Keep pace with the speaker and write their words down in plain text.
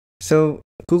So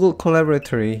Google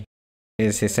Collaboratory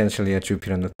is essentially a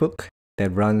Jupyter notebook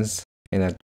that runs in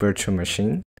a virtual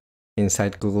machine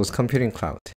inside Google's computing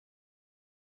cloud.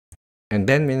 And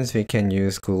that means we can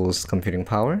use Google's computing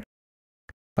power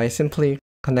by simply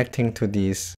connecting to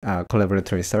this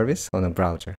collaboratory service on a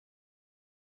browser.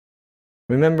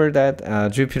 Remember that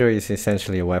Jupyter is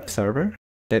essentially a web server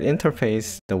that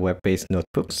interfaces the web-based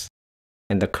notebooks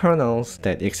and the kernels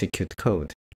that execute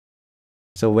code.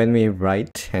 So when we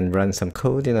write and run some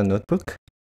code in a notebook,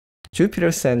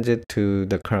 Jupyter sends it to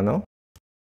the kernel,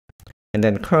 and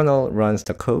then kernel runs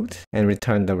the code and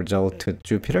returns the result to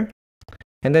Jupyter,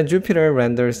 and then Jupyter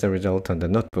renders the result on the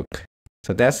notebook.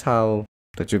 So that's how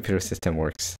the Jupyter system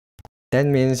works. That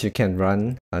means you can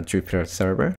run a Jupyter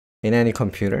server in any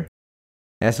computer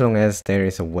as long as there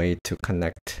is a way to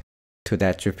connect to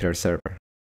that Jupyter server.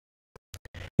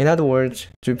 In other words,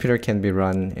 Jupyter can be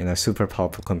run in a super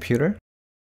powerful computer,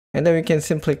 and then we can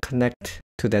simply connect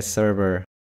to that server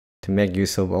to make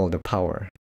use of all the power.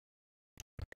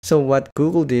 So what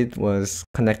Google did was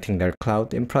connecting their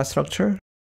cloud infrastructure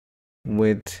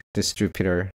with this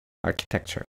Jupyter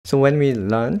architecture. So when we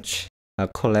launch a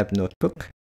Colab notebook,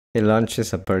 it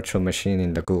launches a virtual machine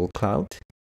in the Google Cloud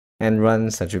and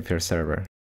runs a Jupyter server.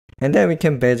 And then we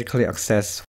can basically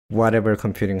access whatever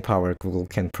computing power Google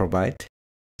can provide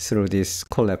through this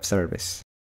Colab service.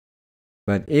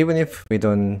 But even if we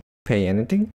don't pay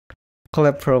anything,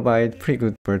 Colab provides pretty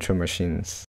good virtual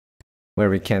machines where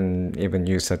we can even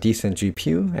use a decent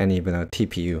GPU and even a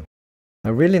TPU.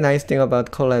 A really nice thing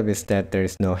about Colab is that there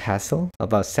is no hassle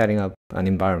about setting up an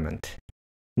environment.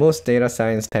 Most data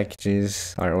science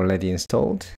packages are already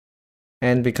installed,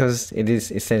 and because it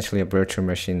is essentially a virtual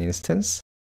machine instance,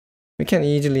 we can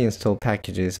easily install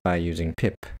packages by using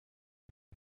pip.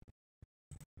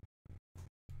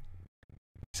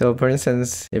 So for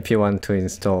instance, if you want to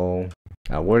install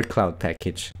a word cloud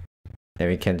package, then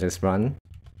we can just run.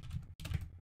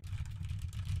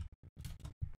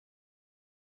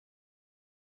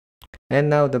 And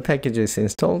now the package is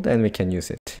installed and we can use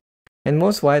it. And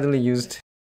most widely used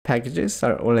packages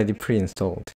are already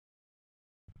pre-installed.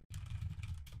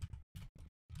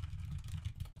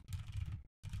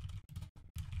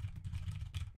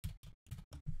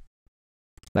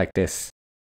 Like this.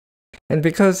 And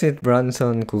because it runs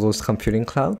on Google's computing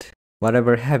cloud,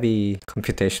 whatever heavy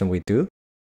computation we do,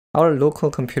 our local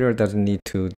computer doesn't need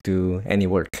to do any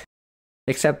work,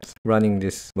 except running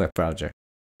this web browser.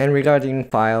 And regarding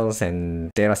files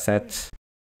and datasets,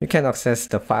 you can access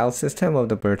the file system of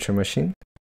the virtual machine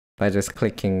by just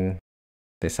clicking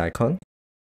this icon.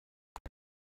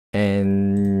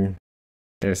 And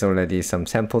there's already some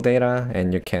sample data,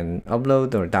 and you can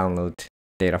upload or download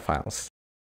data files.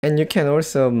 And you can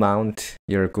also mount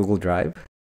your Google Drive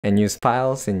and use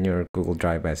files in your Google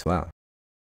Drive as well.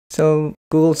 So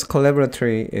Google's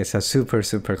Collaboratory is a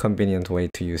super convenient way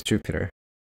to use Jupyter.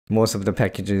 Most of the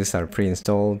packages are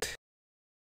pre-installed.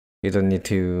 You don't need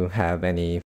to have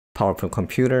any powerful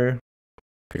computer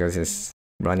because it's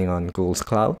running on Google's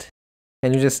cloud.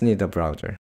 And you just need a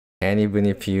browser. And even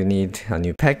if you need a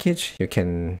new package, you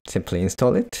can simply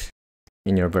install it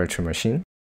in your virtual machine,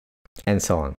 and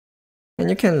so on. And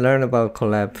you can learn about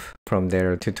Colab from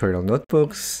their tutorial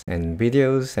notebooks and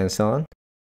videos and so on.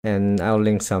 And I'll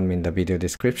link some in the video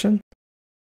description.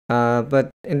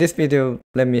 But in this video,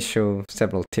 let me show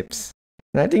several tips.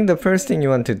 And I think the first thing you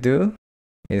want to do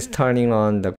is turning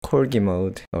on the Korgi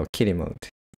mode or Kitty mode.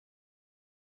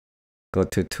 Go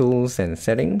to Tools and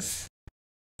Settings.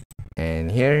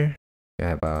 And here you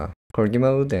have a Korgi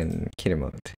mode and Kitty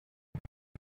mode.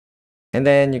 And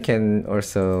then you can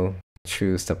also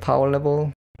choose the power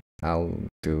level. I'll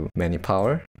do many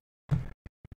power.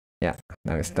 Yeah,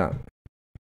 now it's done.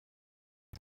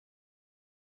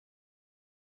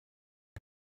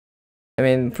 I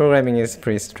mean, programming is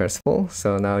pretty stressful,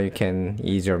 so now you can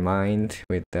ease your mind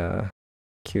with the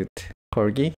cute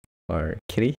Korgi or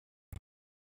Kitty.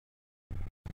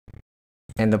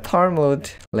 And the power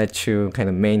mode lets you kind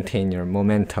of maintain your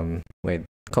momentum with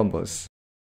combos.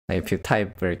 Like if you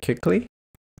type very quickly,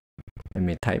 let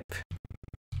me type.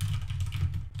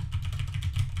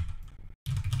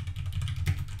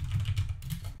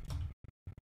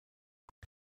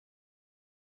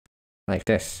 Like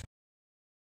this.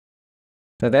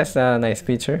 So that's a nice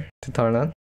feature to turn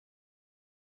on.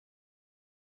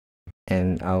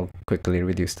 And I'll quickly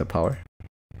reduce the power.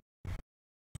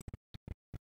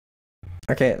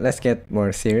 Okay, let's get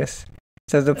more serious.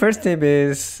 So the first tip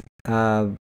is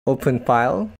open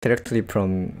file directly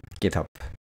from GitHub.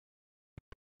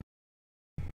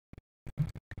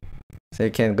 So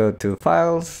you can go to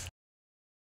Files,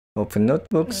 Open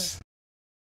Notebooks,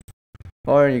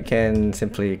 Or you can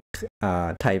simply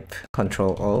type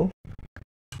Ctrl-O,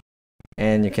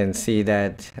 and you can see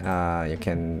that you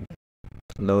can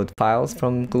load files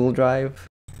from Google Drive,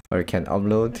 or you can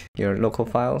upload your local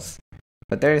files.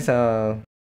 But there is a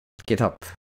GitHub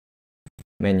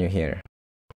menu here,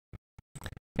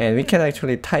 and we can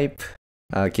actually type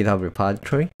a GitHub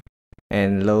repository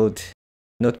and load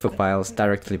notebook files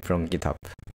directly from GitHub.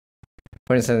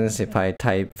 For instance, if I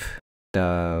type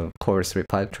the course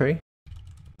repository,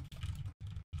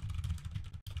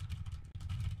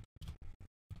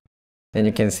 then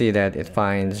you can see that it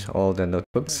finds all the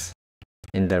notebooks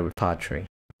in the repository,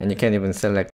 and you can even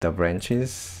select the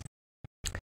branches.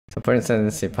 So for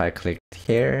instance, if I click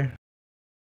here,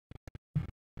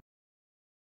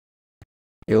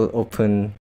 it will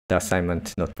open the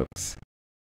assignment notebooks.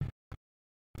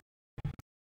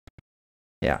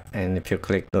 Yeah, and if you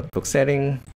click notebook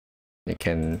setting, you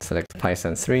can select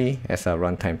Python 3 as a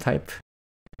runtime type.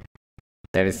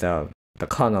 That is the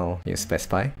kernel you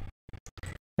specify.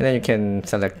 And then you can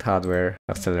select hardware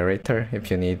accelerator if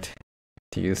you need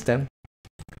to use them.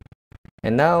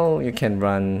 And now you can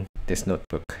run this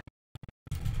notebook.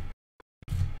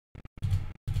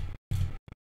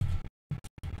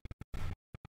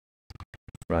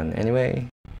 Run anyway.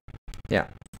 Yeah,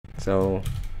 so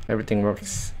everything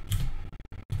works.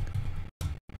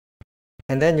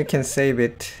 And then you can save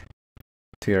it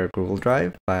to your Google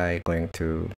Drive by going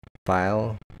to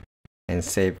File and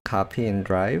Save Copy in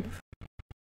Drive,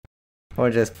 or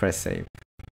just press Save.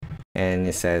 And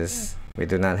it says we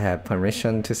do not have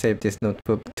permission to save this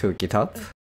notebook to GitHub,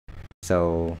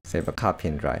 so save a copy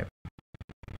in Drive.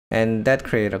 And that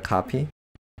create a copy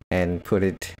and put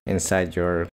it inside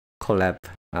your Colab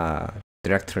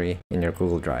directory in your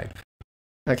Google Drive.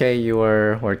 Okay, you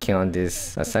are working on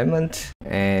this assignment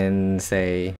and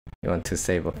say you want to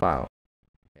save a file.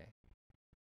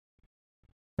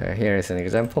 Okay. Here is an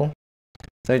example.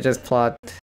 So you just plot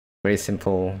very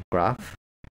simple graph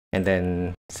and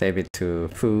then save it to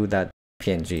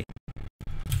foo.png.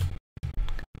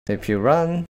 So if you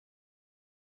run,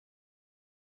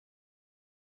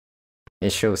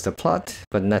 it shows the plot,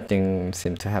 but nothing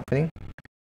seems to happening.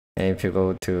 And if you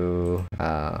go to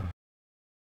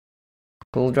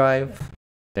Google Drive,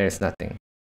 there's nothing.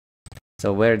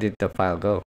 So where did the file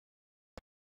go?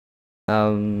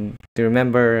 Do you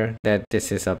remember that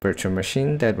this is a virtual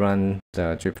machine that runs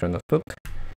the Jupyter notebook?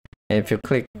 And if you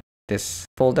click this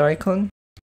folder icon,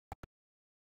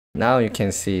 now you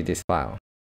can see this file.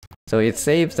 So it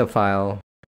saves the file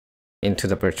into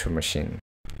the virtual machine.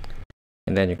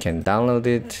 And then you can download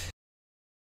it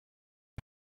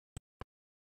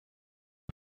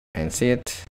and see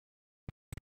it.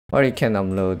 Or you can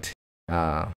upload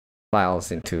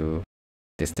files into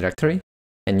this directory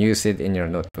and use it in your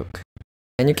notebook.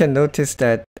 And you can notice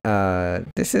that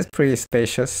this is pretty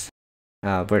spacious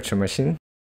virtual machine.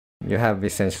 You have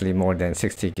essentially more than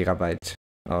 60 gigabytes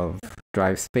of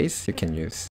drive space you can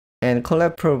use. And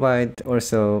Colab provides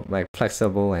also like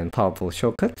flexible and powerful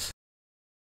shortcuts,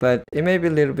 but it may be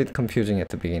a little bit confusing at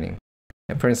the beginning.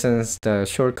 And for instance, the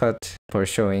shortcut for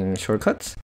showing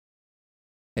shortcuts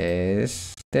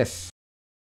is this.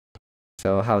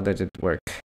 So how does it work?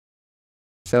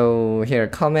 So here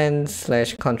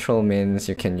Command/Control means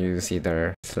you can use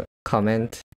either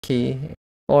Command key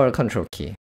or Control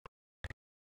key.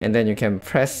 And then you can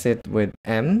press it with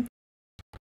M,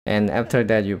 and after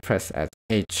that you press at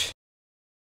H.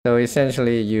 So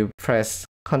essentially you press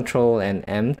Control and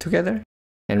M together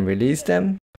and release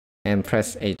them and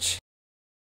press H.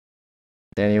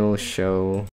 Then it will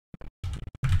show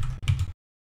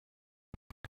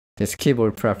this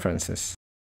keyboard preferences.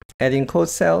 Adding code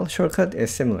cell shortcut is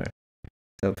similar.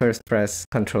 So first press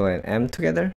Ctrl and M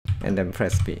together, and then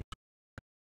press B.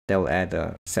 That will add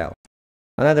a cell.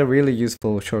 Another really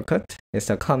useful shortcut is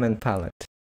the command palette.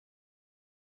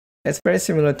 It's very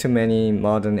similar to many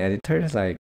modern editors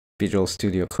like Visual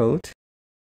Studio Code.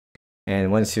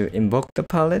 And once you invoke the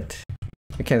palette,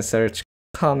 you can search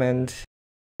command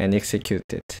and execute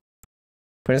it.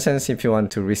 For instance, if you want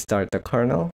to restart the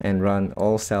kernel and run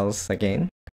all cells again,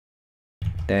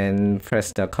 then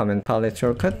press the command palette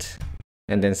shortcut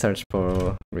and then search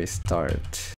for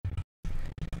restart.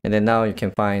 And then now you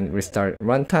can find restart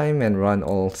runtime and run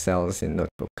all cells in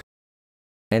notebook.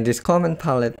 And this command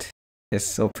palette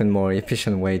is often more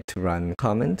efficient way to run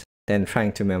command than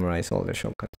trying to memorize all the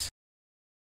shortcuts.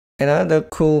 Another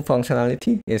cool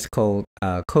functionality is called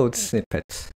code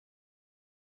snippets.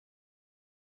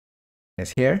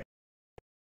 It's here.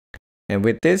 And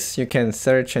with this, you can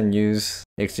search and use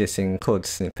existing code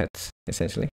snippets,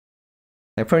 essentially.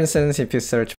 Like for instance, if you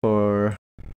search for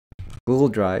Google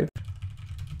Drive,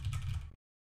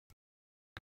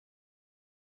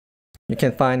 you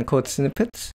can find code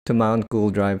snippets to mount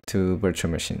Google Drive to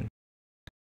virtual machine.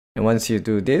 And once you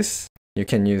do this, you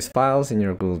can use files in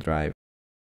your Google Drive.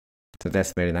 So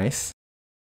that's very nice.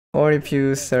 Or if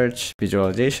you search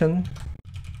visualization,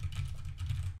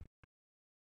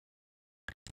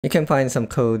 you can find some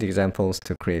code examples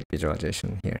to create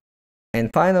visualization here. And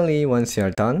finally, once you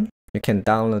are done, you can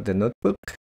download the notebook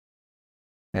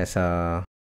as a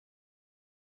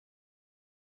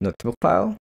notebook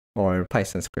file or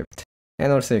Python script.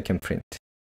 And also you can print.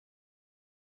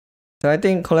 So I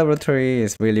think Collaboratory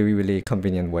is really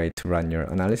convenient way to run your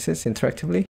analysis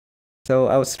interactively. So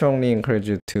I would strongly encourage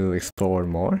you to explore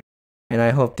more. And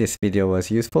I hope this video was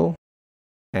useful.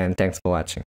 And thanks for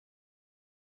watching.